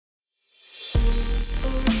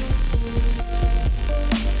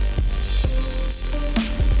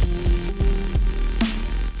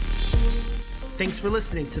Thanks for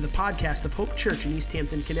listening to the podcast of Hope Church in East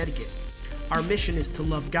Hampton, Connecticut. Our mission is to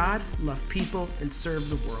love God, love people, and serve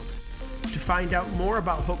the world. To find out more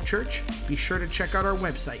about Hope Church, be sure to check out our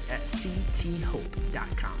website at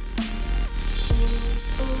cthope.com.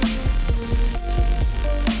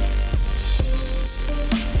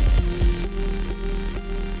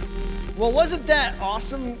 Well, wasn't that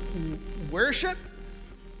awesome worship?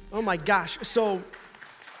 Oh my gosh. So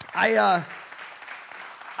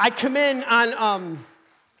I come in on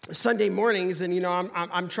Sunday mornings, and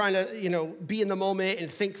I'm trying to be in the moment and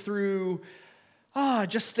think through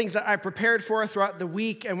just things that I prepared for throughout the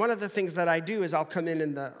week. And one of the things that I do is I'll come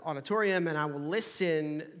in the auditorium and I will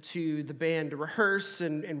listen to the band rehearse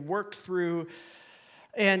and work through.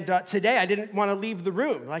 And today I didn't want to leave the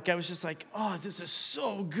room. I was just like, oh, this is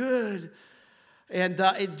so good. And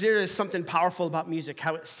there is something powerful about music,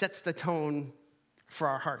 how it sets the tone for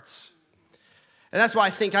our hearts. And that's why I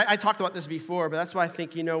think, I talked about this before, but that's why I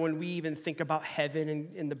think, when we even think about heaven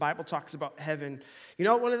and the Bible talks about heaven,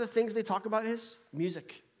 one of the things they talk about is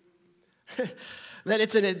music. That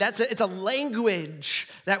it's a language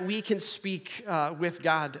that we can speak with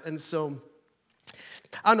God. And so,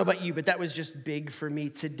 I don't know about you, but that was just big for me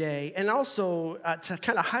today. And also, to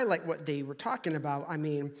kind of highlight what they were talking about,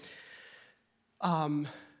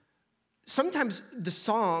 sometimes the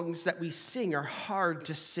songs that we sing are hard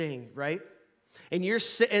to sing, right? And you're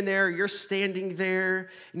sitting there, you're standing there,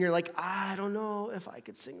 and you're like, I don't know if I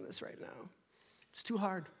could sing this right now. It's too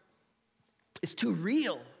hard. It's too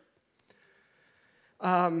real.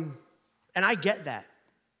 And I get that.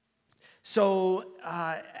 So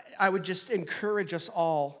I would just encourage us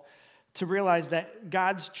all to realize that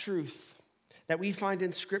God's truth that we find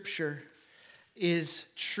in Scripture is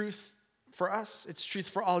truth for us. It's truth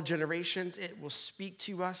for all generations. It will speak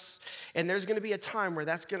to us. And there's going to be a time where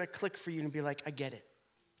that's going to click for you and be like, I get it,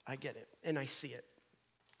 and I see it.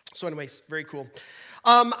 So anyways, very cool.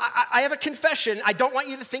 I have a confession. I don't want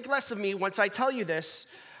you to think less of me once I tell you this,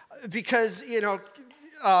 because, you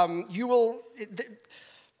will...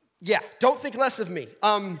 Yeah, don't think less of me.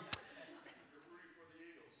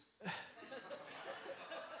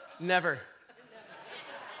 Never.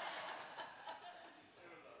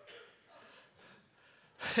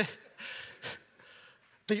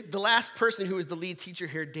 The last person who was the lead teacher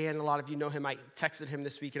here, Dan, a lot of you know him. I texted him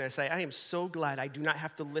this week and I say, I am so glad I do not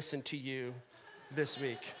have to listen to you this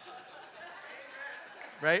week.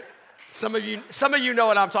 Right? Some of you know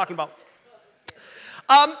what I'm talking about.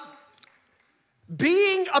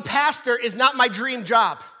 Being a pastor is not my dream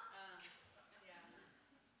job.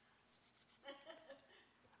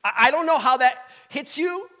 I don't know how that hits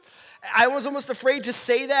you. I was almost afraid to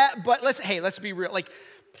say that, but let's be real.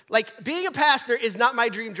 Like being a pastor is not my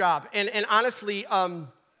dream job. And honestly,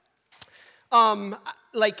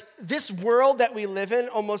 this world that we live in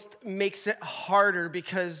almost makes it harder,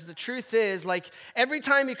 because the truth is, every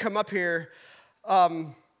time you come up here,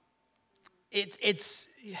 it's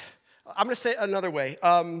I'm going to say it another way.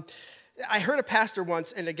 I heard a pastor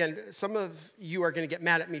once, and again, some of you are going to get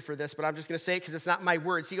mad at me for this, but I'm just going to say it because it's not my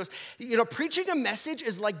words. He goes, preaching a message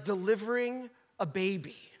is like delivering a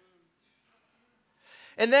baby.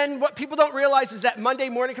 And then what people don't realize is that Monday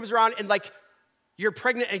morning comes around and you're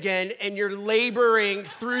pregnant again and you're laboring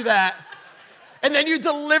through that. And then you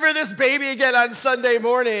deliver this baby again on Sunday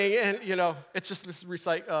morning, and it's just this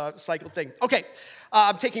cycle thing. Okay,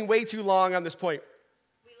 I'm taking way too long on this point.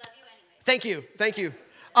 Thank you.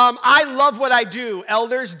 I love what I do.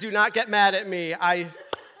 Elders, do not get mad at me.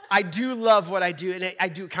 I do love what I do, and I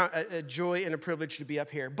do count a joy and a privilege to be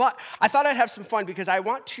up here. But I thought I'd have some fun, because I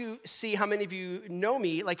want to see how many of you know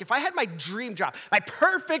me. If I had my dream job, my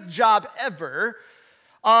perfect job ever,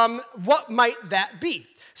 what might that be?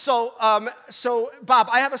 So Bob,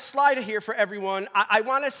 I have a slide here for everyone. I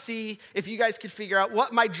want to see if you guys could figure out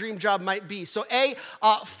what my dream job might be. So A,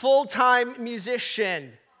 full-time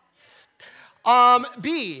musician.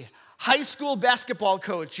 B, high school basketball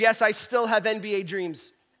coach. Yes, I still have NBA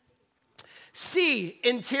dreams. C,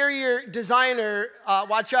 interior designer.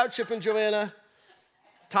 Watch out, Chip and Joanna.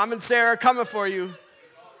 Tom and Sarah coming for you.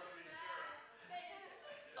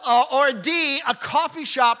 Or D, a coffee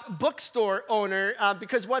shop bookstore owner,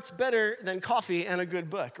 because what's better than coffee and a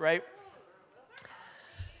good book, right?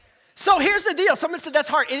 So here's the deal. Someone said that's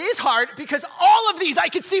hard. It is hard, because all of these I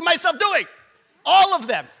could see myself doing. All of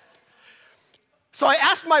them. So I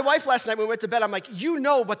asked my wife last night when we went to bed, I'm like, you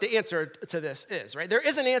know what the answer to this is, right? There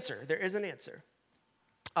is an answer.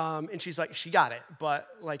 And she's like, she got it, but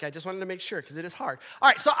I just wanted to make sure, because it is hard. All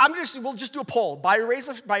right, so we'll just do a poll by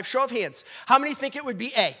a show of hands. How many think it would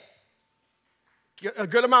be A? A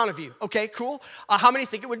good amount of you. Okay, cool. How many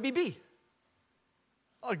think it would be B?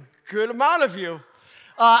 A good amount of you.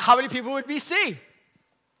 How many people would be C?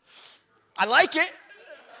 I like it.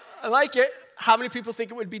 I like it. How many people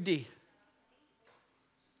think it would be D?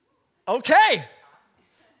 Okay.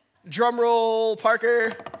 Drum roll,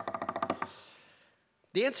 Parker.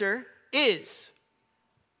 The answer is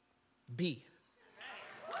B.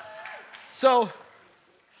 So,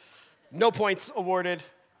 no points awarded.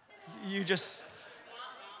 It's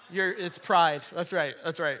pride. That's right.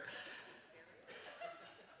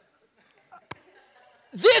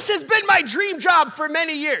 This has been my dream job for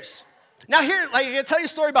many years. Now here, I'm going to tell you a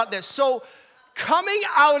story about this. So, coming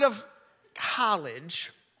out of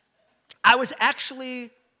college, I was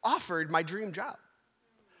actually offered my dream job.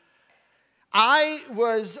 I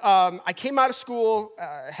came out of school,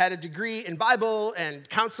 had a degree in Bible and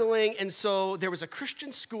counseling, and so there was a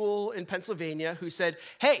Christian school in Pennsylvania who said,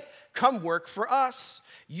 hey, come work for us.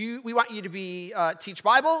 We want you to teach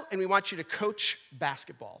Bible, and we want you to coach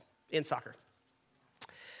basketball and soccer.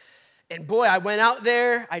 And boy, I went out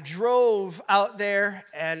there, I drove out there,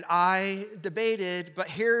 and I debated, but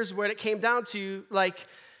here's what it came down to.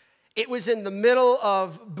 It was in the middle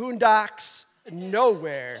of boondocks,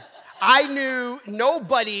 nowhere. I knew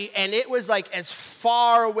nobody, and it was as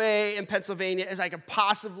far away in Pennsylvania as I could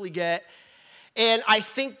possibly get. And I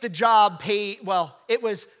think the job paid, it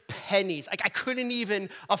was pennies. I couldn't even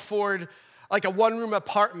afford a one-room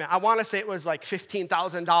apartment. I want to say it was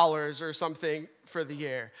 $15,000 or something for the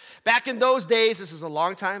year. Back in those days, this is a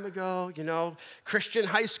long time ago, Christian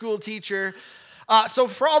high school teacher. So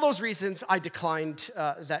for all those reasons, I declined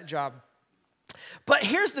that job. But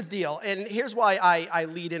here's the deal, and here's why I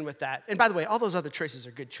lead in with that. And by the way, all those other choices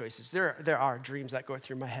are good choices. There are dreams that go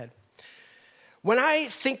through my head. When I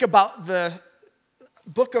think about the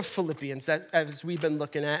book of Philippians, as we've been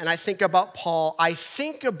looking at, and I think about Paul, I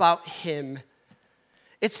think about him.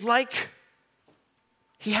 It's like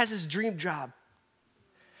he has his dream job.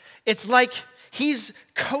 It's like he's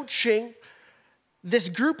coaching this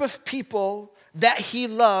group of people that he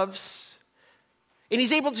loves, and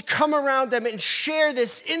he's able to come around them and share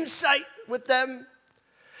this insight with them,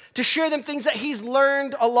 to share them things that he's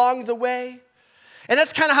learned along the way. And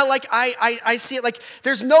that's kind of how I see it.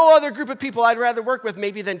 There's no other group of people I'd rather work with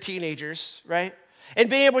maybe than teenagers, right? And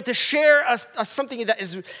being able to share something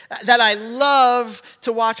that I love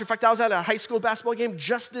to watch. In fact, I was at a high school basketball game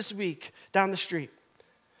just this week down the street.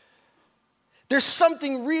 There's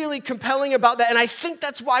something really compelling about that. And I think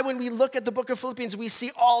that's why when we look at the book of Philippians, we see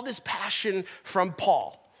all this passion from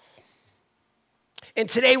Paul. And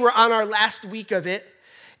today we're on our last week of it.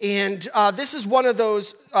 And this is one of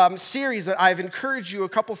those series that I've encouraged you a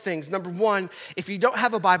couple things. Number one, if you don't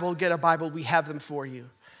have a Bible, get a Bible. We have them for you.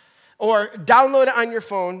 Or download it on your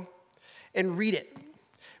phone and read it.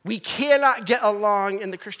 We cannot get along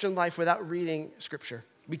in the Christian life without reading Scripture.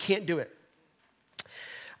 We can't do it.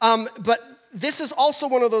 But this is also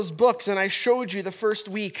one of those books, and I showed you the first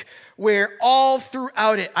week, where all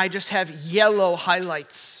throughout it, I just have yellow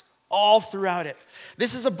highlights all throughout it.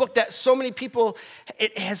 This is a book that so many people,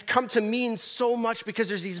 it has come to mean so much because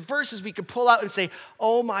there's these verses we could pull out and say,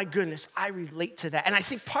 oh my goodness, I relate to that. And I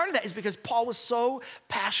think part of that is because Paul was so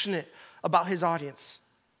passionate about his audience.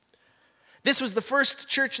 This was the first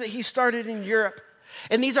church that he started in Europe.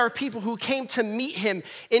 And these are people who came to meet him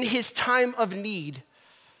in his time of need,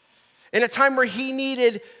 in a time where he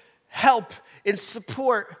needed help and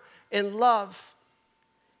support and love.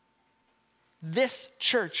 This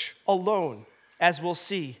church alone, as we'll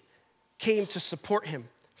see, came to support him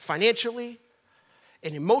financially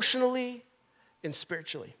and emotionally and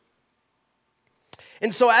spiritually.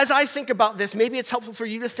 And so as I think about this, maybe it's helpful for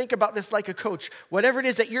you to think about this like a coach. Whatever it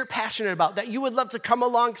is that you're passionate about, that you would love to come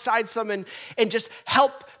alongside someone and just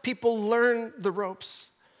help people learn the ropes.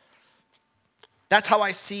 That's how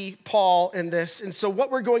I see Paul in this. And so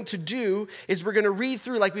what we're going to do is we're going to read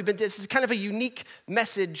through this is kind of a unique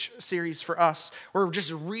message series for us. We're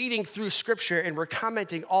just reading through Scripture and we're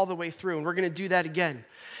commenting all the way through. And we're going to do that again.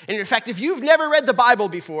 And in fact, if you've never read the Bible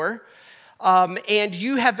before, and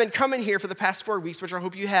you have been coming here for the past 4 weeks, which I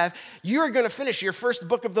hope you have, you're going to finish your first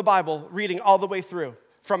book of the Bible reading all the way through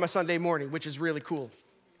from a Sunday morning, which is really cool.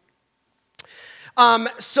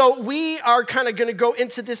 So we are kind of going to go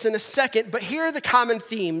into this in a second, but here are the common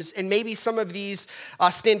themes, and maybe some of these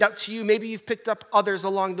stand out to you. Maybe you've picked up others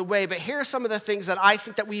along the way, but here are some of the things that I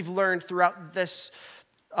think that we've learned throughout this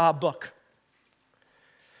book.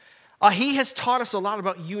 He has taught us a lot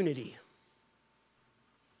about unity.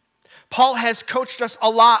 Paul has coached us a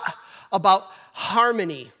lot about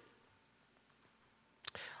harmony.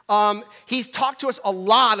 He's talked to us a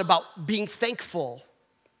lot about being thankful.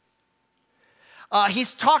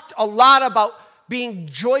 He's talked a lot about being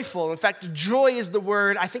joyful. In fact, joy is the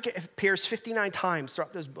word, I think it appears 59 times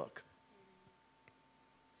throughout this book.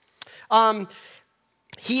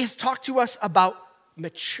 He has talked to us about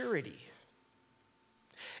maturity.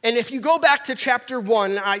 And if you go back to chapter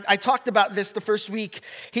 1, I talked about this the first week.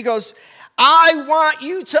 He goes, I want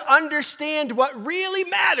you to understand what really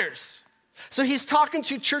matters. So he's talking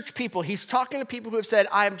to church people. He's talking to people who have said,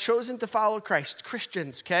 I am chosen to follow Christ,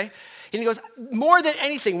 Christians, okay? And he goes, more than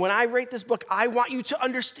anything, when I write this book, I want you to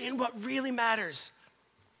understand what really matters.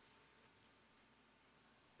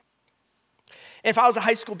 If I was a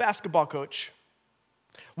high school basketball coach,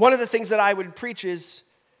 one of the things that I would preach is,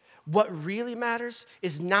 what really matters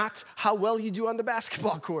is not how well you do on the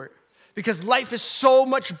basketball court, because life is so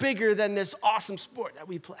much bigger than this awesome sport that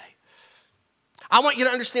we play. I want you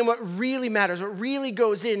to understand what really matters, what really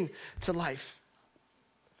goes into life.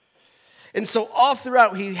 And so all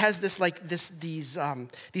throughout, he has these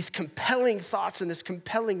compelling thoughts and this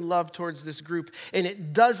compelling love towards this group, and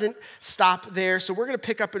it doesn't stop there. So we're going to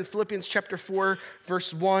pick up in Philippians chapter 4,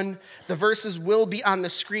 verse 1. The verses will be on the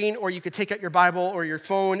screen, or you could take out your Bible or your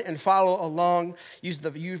phone and follow along. Use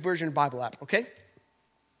the YouVersion Bible app, okay?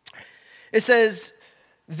 It says,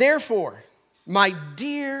 therefore, my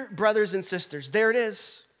dear brothers and sisters, there it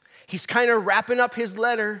is. He's kind of wrapping up his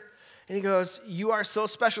letter. And he goes, you are so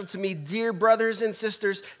special to me, dear brothers and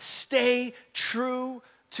sisters, stay true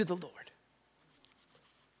to the Lord.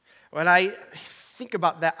 When I think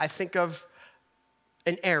about that, I think of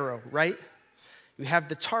an arrow, right? You have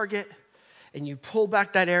the target, and you pull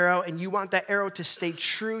back that arrow, and you want that arrow to stay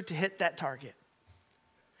true to hit that target.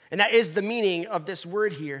 And that is the meaning of this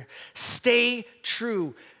word here. Stay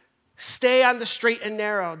true. Stay on the straight and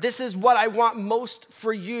narrow. This is what I want most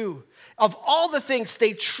for you. Of all the things,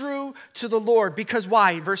 stay true to the Lord. Because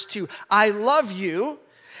why? Verse 2, I love you,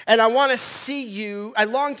 and I want to see you. I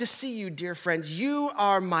long to see you, dear friends. You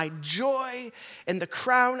are my joy and the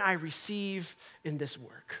crown I receive in this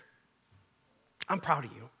work. I'm proud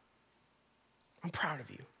of you. I'm proud of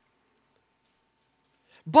you.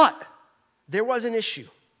 But there was an issue.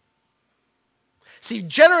 See,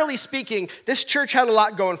 generally speaking, this church had a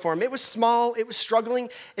lot going for them. It was small, it was struggling.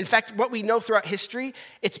 In fact, what we know throughout history,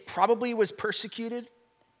 it probably was persecuted.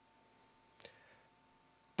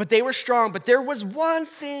 But they were strong. But there was one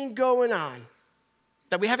thing going on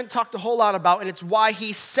that we haven't talked a whole lot about, and it's why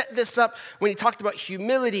he set this up when he talked about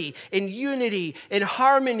humility and unity and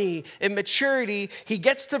harmony and maturity. He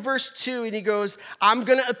gets to verse 2 and he goes, I'm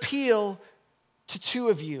going to appeal to two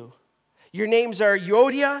of you. Your names are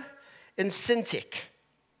Euodia and Syntyche,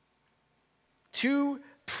 two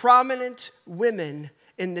prominent women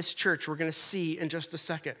in this church we're going to see in just a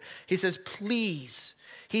second. He says, please,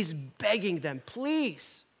 he's begging them,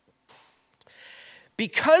 please,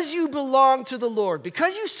 because you belong to the Lord,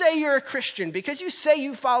 because you say you're a Christian, because you say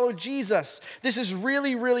you follow Jesus, this is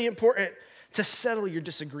really, really important to settle your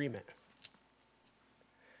disagreement.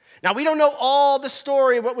 Now, we don't know all the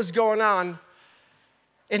story of what was going on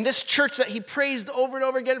in this church that he praised over and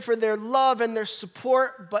over again for their love and their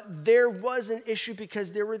support, but there was an issue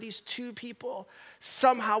because there were these two people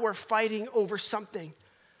somehow were fighting over something.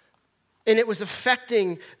 And it was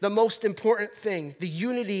affecting the most important thing, the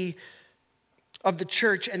unity of the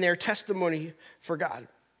church and their testimony for God.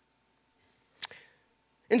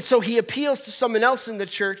 And so he appeals to someone else in the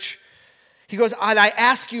church. He goes, and I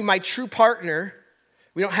ask you, my true partner,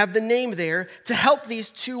 we don't have the name there, to help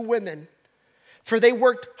these two women. For they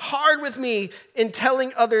worked hard with me in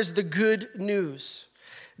telling others the good news.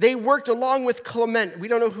 They worked along with Clement. We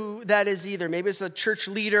don't know who that is either. Maybe it's a church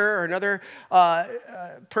leader or another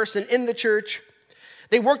person in the church.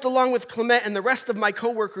 They worked along with Clement and the rest of my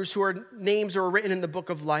coworkers whose names are written in the book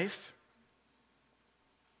of life.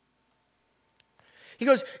 He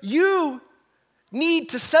goes, you need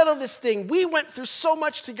to settle this thing. We went through so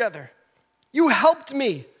much together. You helped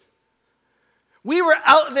me. We were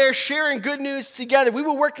out there sharing good news together. We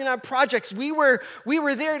were working on projects. We were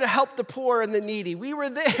there to help the poor and the needy. We were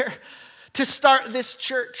there to start this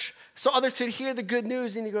church so others could hear the good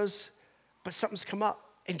news. And he goes, but something's come up.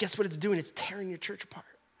 And guess what it's doing? It's tearing your church apart.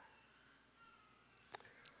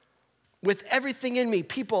 With everything in me,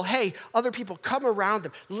 people, hey, other people, come around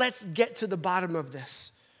them. Let's get to the bottom of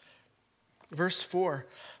this. Verse 4,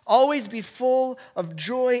 always be full of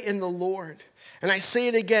joy in the Lord. And I say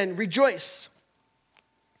it again, rejoice.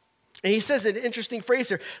 And he says an interesting phrase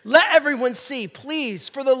here. Let everyone see, please,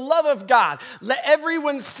 for the love of God, let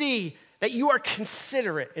everyone see that you are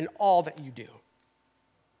considerate in all that you do.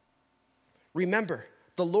 Remember,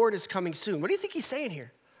 the Lord is coming soon. What do you think he's saying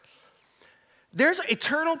here? There's an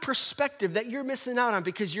eternal perspective that you're missing out on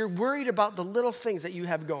because you're worried about the little things that you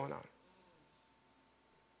have going on.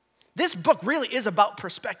 This book really is about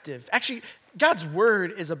perspective. Actually, God's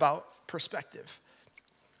word is about perspective.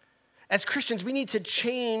 As Christians, we need to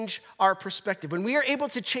change our perspective. When we are able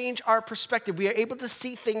to change our perspective, we are able to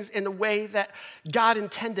see things in the way that God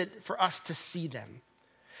intended for us to see them.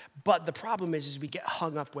 But the problem is we get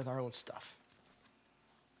hung up with our own stuff.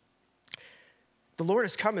 The Lord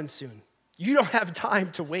is coming soon. You don't have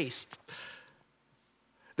time to waste.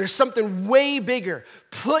 There's something way bigger.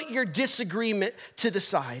 Put your disagreement to the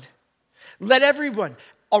side. Let everyone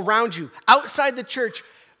around you, outside the church,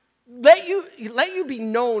 let you be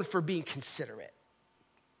known for being considerate.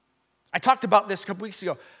 I talked about this a couple weeks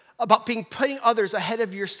ago, about putting others ahead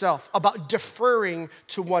of yourself, about deferring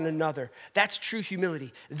to one another. That's true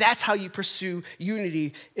humility. That's how you pursue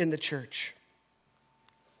unity in the church.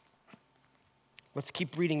 Let's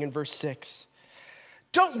keep reading in verse 6.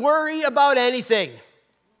 Don't worry about anything.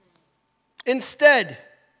 Instead,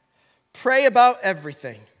 pray about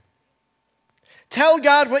everything. Tell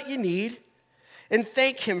God what you need and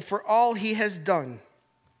thank him for all he has done.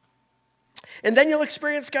 And then you'll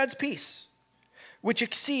experience God's peace, which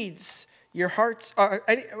exceeds your heart's,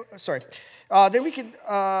 then we can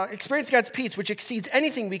experience God's peace, which exceeds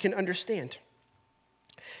anything we can understand.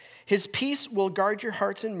 His peace will guard your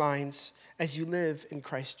hearts and minds as you live in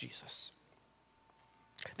Christ Jesus.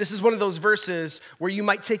 This is one of those verses where you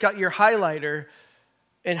might take out your highlighter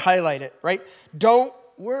and highlight it, right? Don't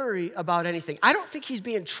worry about anything. I don't think he's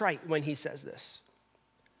being trite when he says this.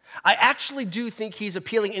 I actually do think he's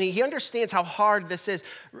appealing, and he understands how hard this is.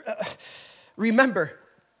 Remember,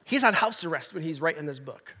 he's on house arrest when he's writing this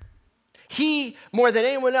book. He, more than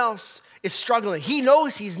anyone else, is struggling. He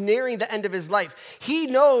knows he's nearing the end of his life. He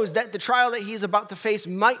knows that the trial that he's about to face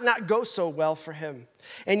might not go so well for him.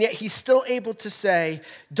 And yet he's still able to say,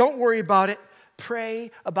 don't worry about it.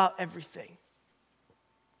 Pray about everything.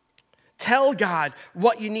 Tell God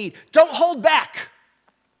what you need. Don't hold back.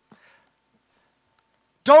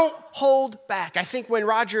 Don't hold back. I think when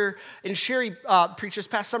Roger and Sherry preached this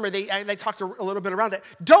past summer, they talked a little bit around that.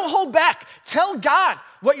 Don't hold back. Tell God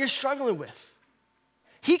what you're struggling with.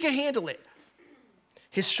 He can handle it.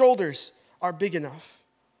 His shoulders are big enough.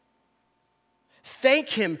 Thank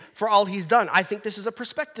him for all he's done. I think this is a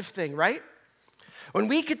perspective thing, right? When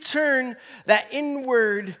we could turn that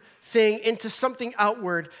inward thing into something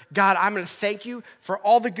outward, God, I'm going to thank you for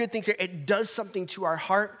all the good things here. It does something to our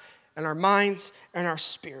heart and our minds and our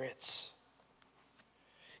spirits.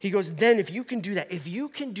 He goes, then if you can do that, if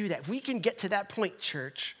we can get to that point,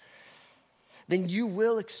 church, then you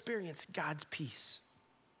will experience God's peace,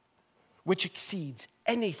 which exceeds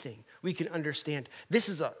anything we can understand. This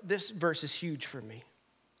verse is huge for me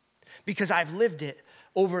because I've lived it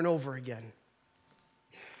over and over again.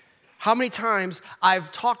 How many times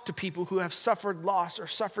I've talked to people who have suffered loss or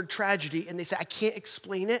suffered tragedy, and they say, I can't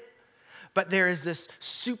explain it, but there is this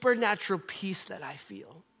supernatural peace that I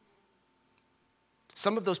feel.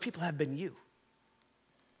 Some of those people have been you.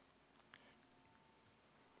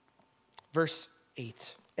 Verse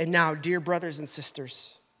 8. And now, dear brothers and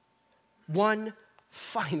sisters, one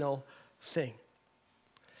final thing.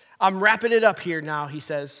 I'm wrapping it up here now, he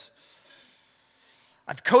says.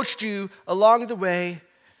 I've coached you along the way,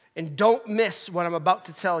 and don't miss what I'm about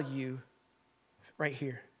to tell you right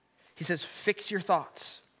here. He says, fix your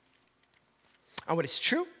thoughts on what is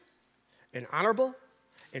true and honorable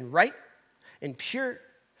and right and pure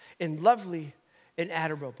and lovely and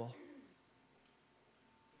admirable.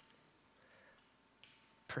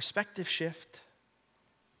 Perspective shift.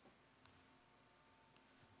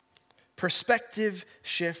 Perspective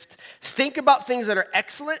shift. Think about things that are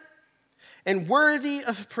excellent and worthy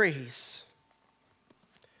of praise.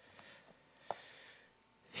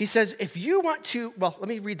 He says, if you want to, let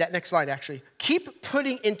me read that next slide actually. Keep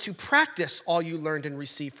putting into practice all you learned and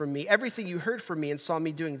received from me, everything you heard from me and saw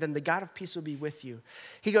me doing, then the God of peace will be with you.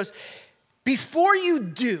 He goes, before you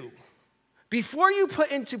put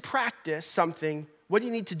into practice something, what do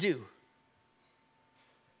you need to do? You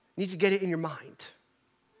need to get it in your mind.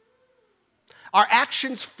 Our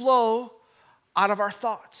actions flow out of our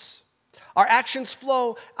thoughts. Our actions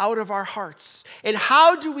flow out of our hearts. And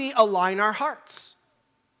how do we align our hearts?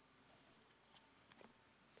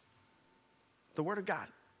 The Word of God.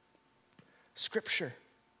 Scripture.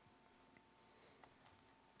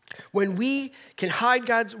 When we can hide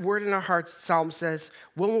God's Word in our hearts, Psalm says,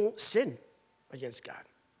 we won't sin against God.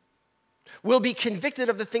 We'll be convicted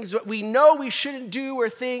of the things that we know we shouldn't do or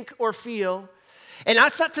think or feel. And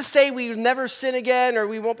that's not to say we will never sin again or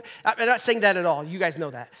we won't. I'm not saying that at all. You guys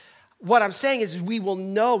know that. What I'm saying is we will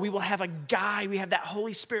know, we will have a guide, we have that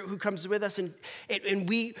Holy Spirit who comes with us, and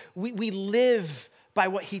we live by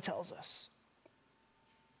what he tells us.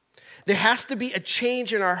 There has to be a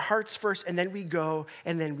change in our hearts first, and then we go,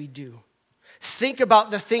 and then we do. Think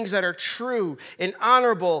about the things that are true and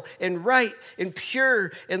honorable and right and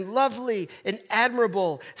pure and lovely and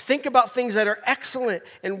admirable. Think about things that are excellent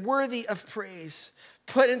and worthy of praise.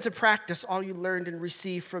 Put into practice all you learned and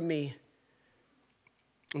received from me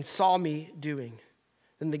and saw me doing.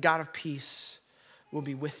 Then the God of peace will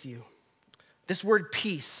be with you. This word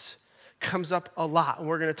peace comes up a lot, and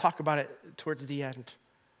we're going to talk about it towards the end.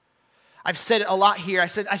 I've said it a lot here. I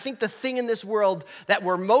think the thing in this world that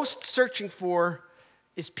we're most searching for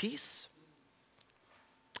is peace.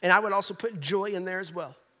 And I would also put joy in there as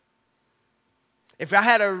well. If I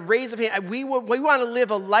had a raise of hand, we want to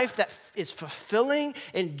live a life that is fulfilling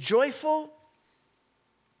and joyful.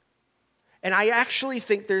 And I actually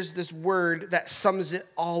think there's this word that sums it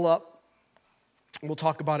all up. We'll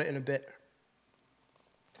talk about it in a bit.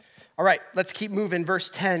 All right, let's keep moving.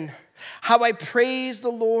 Verse 10. How I praise the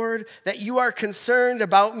Lord that you are concerned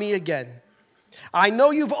about me again. I know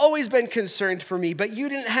you've always been concerned for me, but you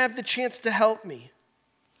didn't have the chance to help me.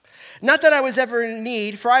 Not that I was ever in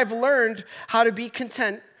need, for I've learned how to be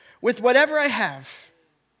content with whatever I have.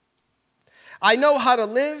 I know how to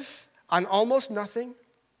live on almost nothing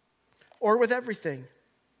or with everything.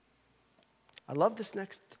 I love this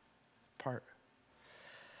next part.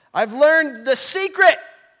 I've learned the secret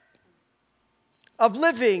of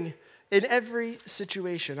living in every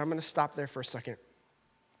situation. I'm going to stop there for a second.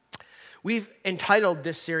 We've entitled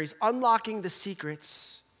this series, Unlocking the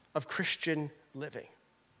Secrets of Christian Living.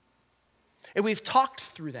 And we've talked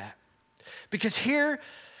through that. Because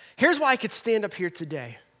here's why I could stand up here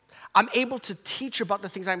today. I'm able to teach about the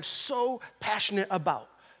things I'm so passionate about.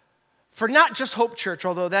 For not just Hope Church,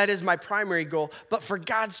 although that is my primary goal, but for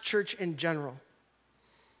God's church in general.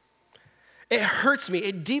 It hurts me,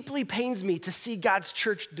 it deeply pains me to see God's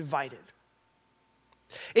church divided.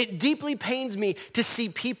 It deeply pains me to see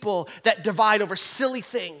people that divide over silly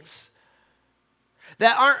things,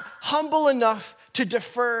 that aren't humble enough to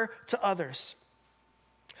defer to others,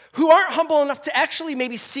 who aren't humble enough to actually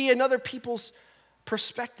maybe see another person's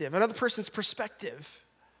perspective.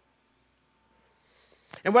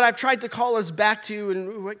 And what I've tried to call us back to,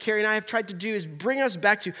 and what Carrie and I have tried to do, is bring us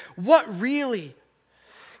back to what really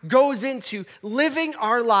goes into living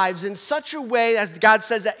our lives in such a way, as God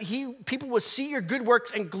says, that people will see your good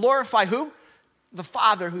works and glorify who? The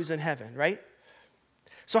Father who's in heaven, right?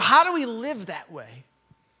 So how do we live that way?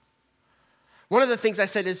 One of the things I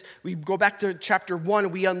said is, we go back to chapter 1,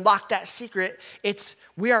 we unlock that secret.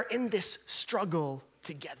 We are in this struggle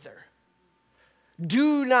together.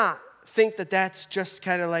 Do not think that that's just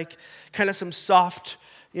kind of some soft,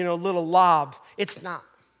 little lob. It's not.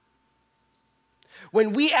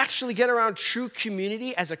 When we actually get around true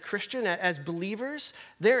community as a Christian, as believers,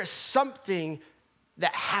 there is something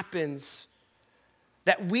that happens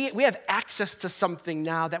that we have access to something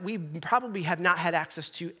now that we probably have not had access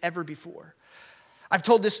to ever before. I've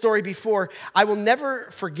told this story before. I will never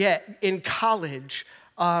forget in college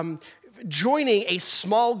joining a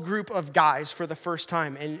small group of guys for the first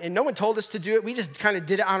time. And no one told us to do it. We just kind of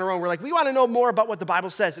did it on our own. We're like, we want to know more about what the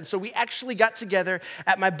Bible says. And so we actually got together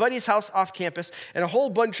at my buddy's house off campus, and a whole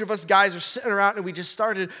bunch of us guys are sitting around, and we just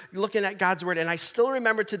started looking at God's word. And I still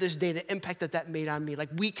remember to this day the impact that made on me. Like,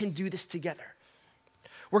 we can do this together.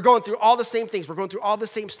 We're going through all the same things. We're going through all the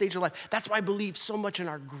same stage of life. That's why I believe so much in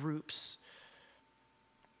our groups.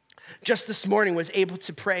 Just this morning was able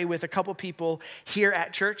to pray with a couple people here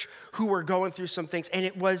at church who were going through some things, and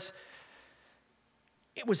it was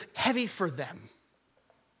heavy for them.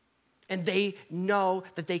 And they know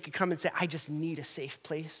that they could come and say, I just need a safe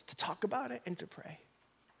place to talk about it and to pray.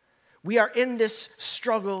 We are in this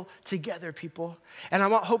struggle together, people. And I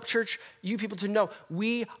want Hope Church, you people, to know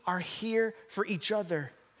we are here for each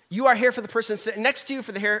other. You are here for the person sitting next to you,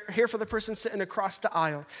 here for the person sitting across the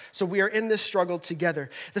aisle. So we are in this struggle together.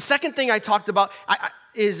 The second thing I talked about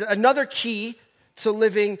is another key to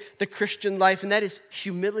living the Christian life, and that is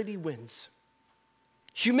humility wins.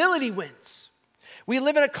 Humility wins. We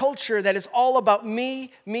live in a culture that is all about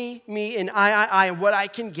me, and I, and what I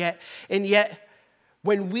can get. And yet,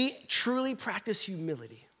 when we truly practice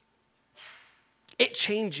humility, it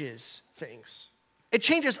changes things. It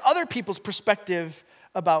changes other people's perspective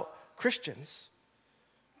about Christians.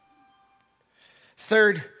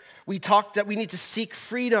 Third, we talked that we need to seek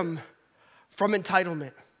freedom from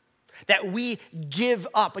entitlement, that we give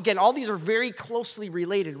up. Again, all these are very closely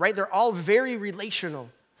related, right? They're all very relational,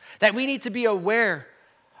 that we need to be aware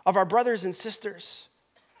of our brothers and sisters,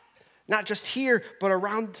 not just here, but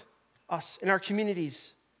around us in our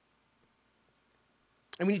communities.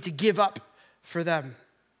 And we need to give up for them.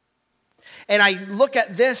 And I look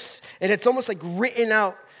at this, and it's almost like written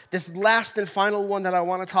out, this last and final one that I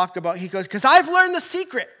want to talk about. He goes, because I've learned the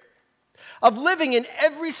secret of living in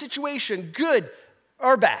every situation, good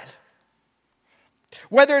or bad.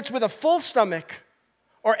 Whether it's with a full stomach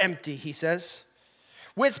or empty, he says.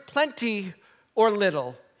 With plenty or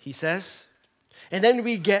little, he says. And then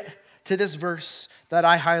we get to this verse that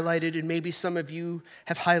I highlighted, and maybe some of you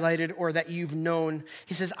have highlighted or that you've known.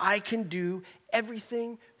 He says, I can do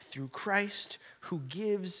everything through Christ who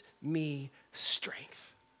gives me strength.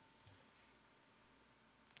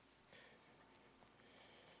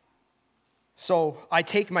 So I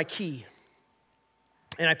take my key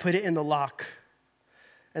and I put it in the lock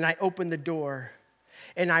and I open the door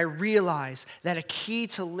and I realize that a key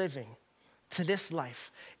to living to this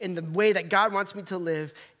life in the way that God wants me to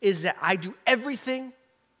live is that I do everything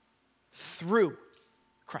through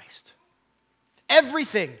Christ.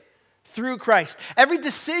 Everything through Christ. Every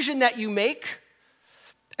decision that you make,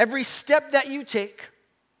 every step that you take,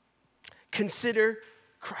 consider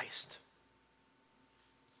Christ.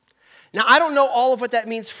 Now, I don't know all of what that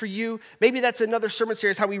means for you. Maybe that's another sermon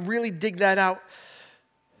series, how we really dig that out.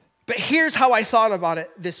 But here's how I thought about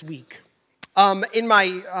it this week.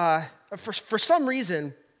 For some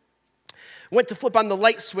reason, went to flip on the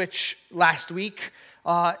light switch last week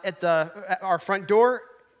at our front door,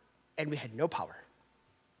 and we had no power.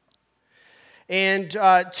 And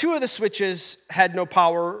two of the switches had no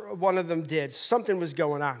power. One of them did. Something was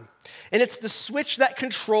going on. And it's the switch that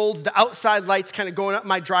controlled the outside lights kind of going up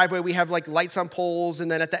my driveway. We have like lights on poles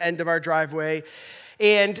and then at the end of our driveway.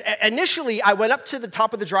 And initially, I went up to the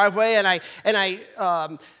top of the driveway and I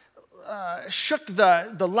shook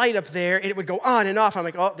the light up there, and it would go on and off. I'm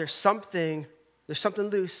like, oh, there's something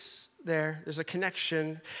loose there. There's a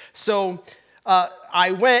connection. So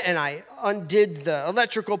I went and I undid the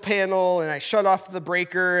electrical panel and I shut off the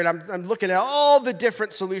breaker, and I'm looking at all the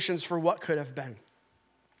different solutions for what could have been.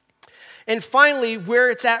 And finally,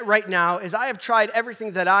 where it's at right now is I have tried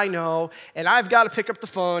everything that I know, and I've got to pick up the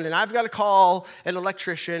phone and I've got to call an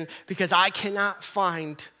electrician because I cannot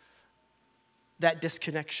find that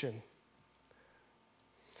disconnection.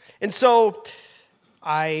 And so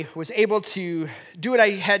I was able to do what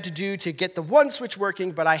I had to do to get the one switch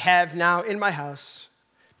working, but I have now in my house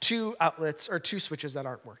two switches that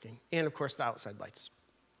aren't working, and of course the outside lights.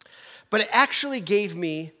 But it actually gave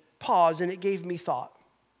me pause and it gave me thought,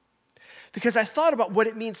 because I thought about what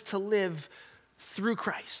it means to live through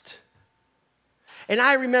Christ. And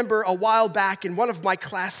I remember a while back in one of my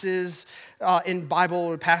classes in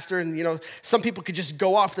Bible, pastor, and some people could just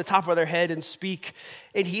go off the top of their head and speak.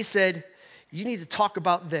 And he said, you need to talk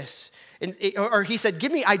about this. Or he said,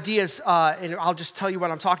 give me ideas, and I'll just tell you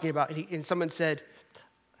what I'm talking about. And someone said,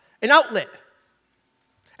 an outlet.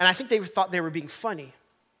 And I think they thought they were being funny.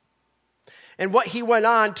 And what he went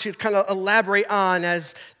on to kind of elaborate on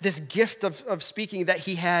as this gift of speaking that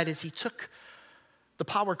he had is he took the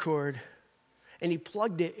power cord and he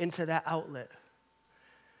plugged it into that outlet.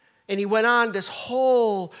 And he went on this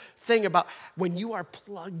whole thing about when you are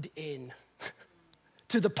plugged in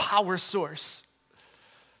to the power source,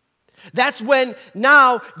 that's when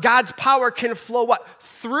now God's power can flow what?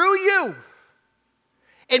 Through you.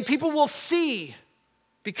 And people will see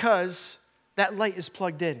because that light is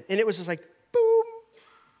plugged in. And it was just like, boom.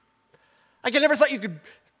 Like I never thought you could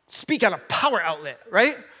speak on a power outlet,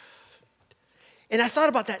 right? And I thought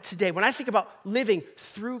about that today. When I think about living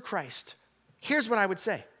through Christ, here's what I would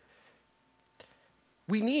say.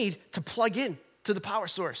 We need to plug in to the power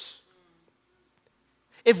source.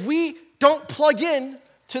 If we don't plug in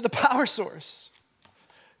to the power source,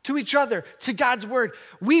 to each other, to God's word,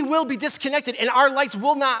 we will be disconnected and our lights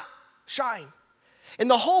will not shine. And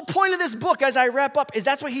the whole point of this book, as I wrap up, is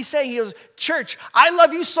that's what he's saying. He goes, church, I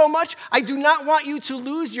love you so much, I do not want you to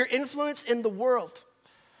lose your influence in the world.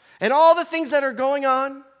 And all the things that are going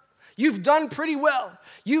on, you've done pretty well.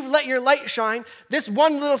 You've let your light shine. This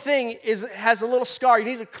one little thing has a little scar. You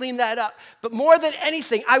need to clean that up. But more than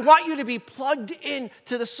anything, I want you to be plugged in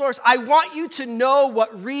to the source. I want you to know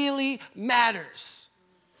what really matters.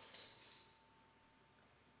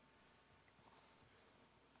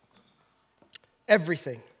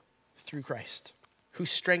 Everything through Christ, who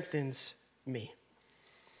strengthens me.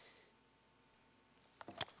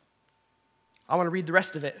 I want to read the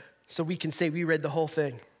rest of it so we can say we read the whole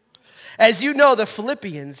thing. As you know, the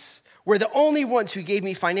Philippians were the only ones who gave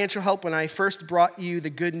me financial help when I first brought you the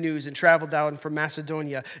good news and traveled down from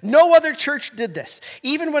Macedonia. No other church did this.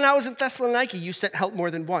 Even when I was in Thessalonica, you sent help more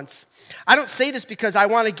than once. I don't say this because I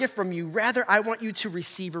want a gift from you. Rather, I want you to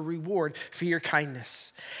receive a reward for your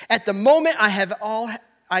kindness. At the moment, I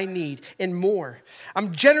I need and more.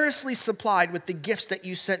 I'm generously supplied with the gifts that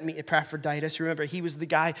you sent me, Epaphroditus. Remember, he was the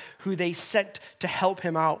guy who they sent to help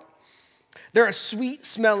him out. They're a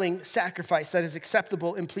sweet-smelling sacrifice that is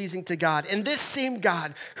acceptable and pleasing to God. And this same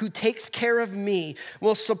God who takes care of me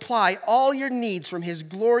will supply all your needs from his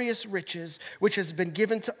glorious riches, which has been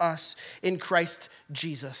given to us in Christ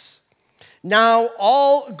Jesus. Now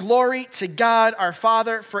all glory to God our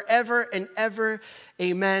Father forever and ever.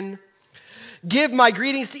 Amen. Give my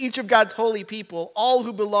greetings to each of God's holy people, all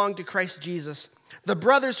who belong to Christ Jesus. The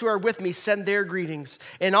brothers who are with me send their greetings,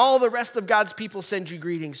 and all the rest of God's people send you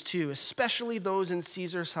greetings too, especially those in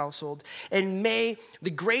Caesar's household. And may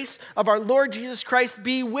the grace of our Lord Jesus Christ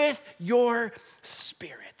be with your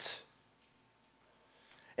spirit.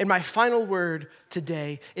 And my final word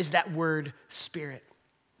today is that word, spirit.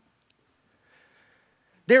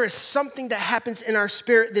 There is something that happens in our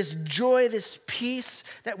spirit, this joy, this peace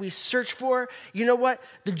that we search for. You know what?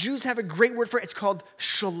 The Jews have a great word for it. It's called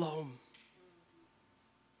shalom.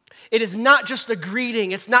 It is not just a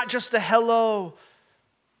greeting. It's not just a hello.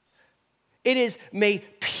 It is, may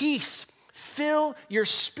peace fill your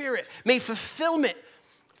spirit. May fulfillment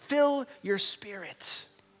fill your spirit.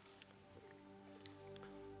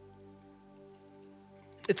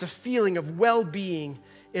 It's a feeling of well-being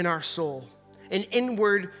in our soul, an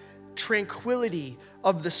inward tranquility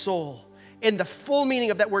of the soul. And the full meaning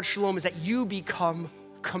of that word shalom is that you become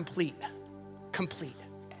complete. Complete.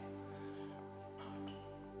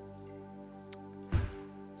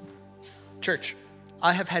 Church,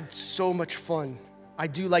 I have had so much fun. I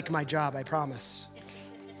do like my job, I promise.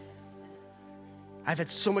 I've had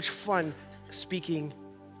so much fun speaking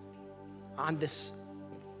on this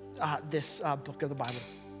book of the Bible.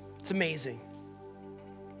 It's amazing.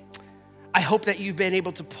 I hope that you've been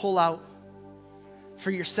able to pull out for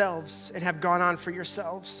yourselves and have gone on for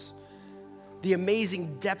yourselves the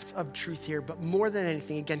amazing depth of truth here. But more than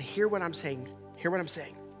anything, again, hear what I'm saying. Hear what I'm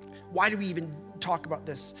saying. Why do we even talk about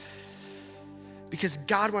this? Because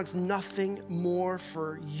God wants nothing more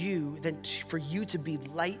for you than for you to be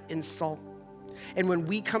light and salt. And when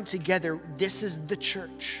we come together, this is the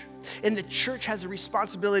church. And the church has a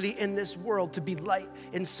responsibility in this world to be light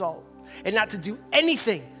and salt and not to do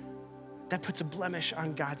anything that puts a blemish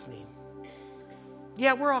on God's name.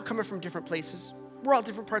 Yeah, we're all coming from different places. We're all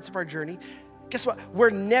different parts of our journey. Guess what? We're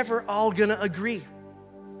never all gonna agree.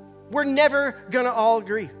 We're never gonna all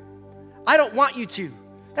agree. I don't want you to.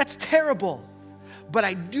 That's terrible. But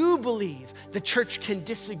I do believe the church can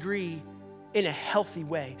disagree in a healthy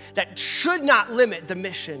way that should not limit the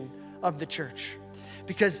mission of the church.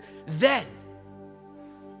 Because then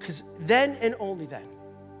and only then,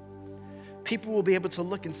 people will be able to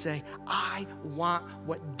look and say, I want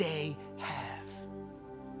what they have.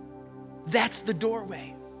 That's the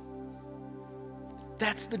doorway.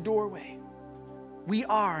 That's the doorway. We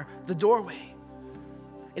are the doorway.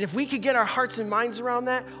 And if we could get our hearts and minds around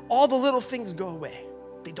that, all the little things go away.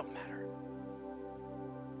 They don't matter.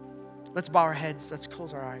 Let's bow our heads. Let's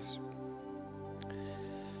close our eyes.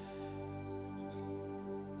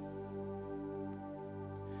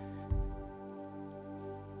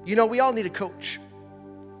 You know, we all need a coach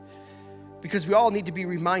because we all need to be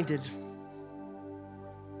reminded.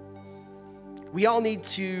 We all need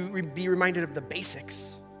to be reminded of the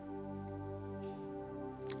basics.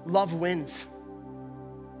 Love wins.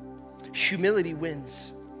 Humility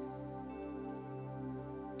wins.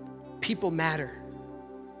 People matter.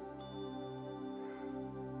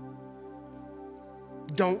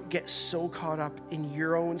 Don't get so caught up in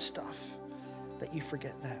your own stuff that you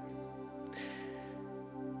forget that.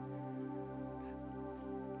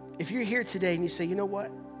 If you're here today and you say, you know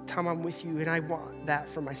what, Tom, I'm with you and I want that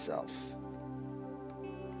for myself.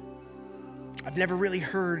 I've never really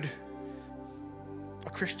heard a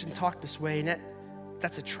Christian talk this way, and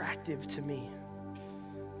that's attractive to me.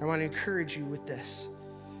 I want to encourage you with this.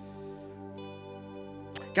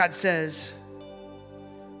 God says,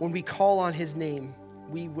 when we call on his name,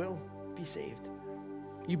 we will be saved.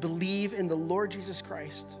 You believe in the Lord Jesus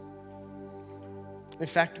Christ. In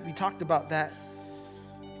fact, we talked about that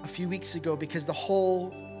a few weeks ago because the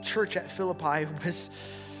whole church at Philippi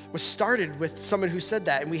was started with someone who said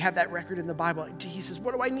that, and we have that record in the Bible. He says,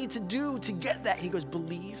 what do I need to do to get that? He goes,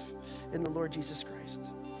 believe in the Lord Jesus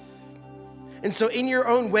Christ. And so in your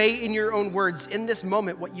own way, in your own words, in this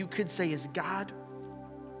moment, what you could say is, God,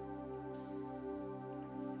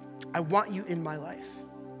 I want you in my life.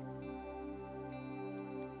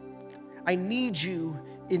 I need you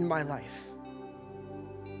in my life.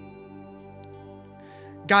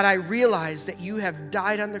 God, I realize that you have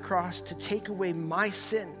died on the cross to take away my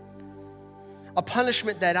sin. a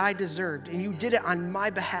punishment that I deserved, and you did it on my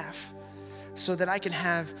behalf so that I can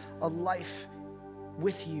have a life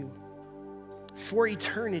with you for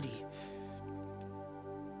eternity.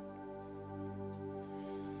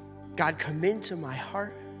 God, come into my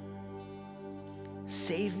heart.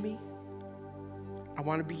 Save me. I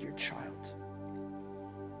want to be your child.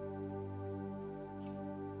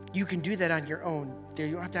 You can do that on your own.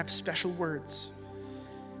 You don't have to have special words.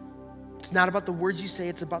 It's not about the words you say,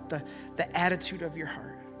 it's about the attitude of your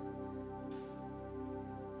heart.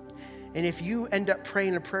 And if you end up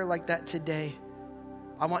praying a prayer like that today,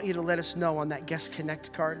 I want you to let us know on that Guest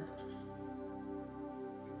Connect card.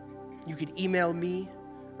 You could email me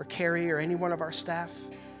or Carrie or any one of our staff,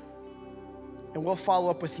 and we'll follow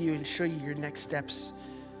up with you and show you your next steps,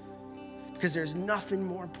 because there's nothing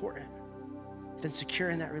more important than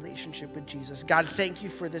securing that relationship with Jesus. God, thank you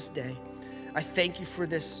for this day. I thank you for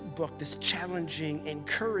this book, this challenging,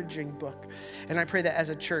 encouraging book. And I pray that as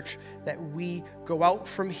a church that we go out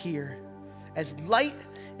from here as light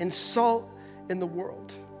and salt in the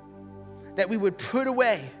world, that we would put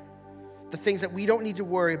away the things that we don't need to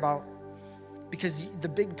worry about, because the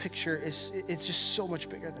big picture it's just so much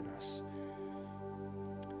bigger than us.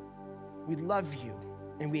 We love you,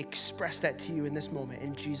 and we express that to you in this moment.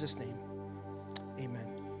 In Jesus' name, amen.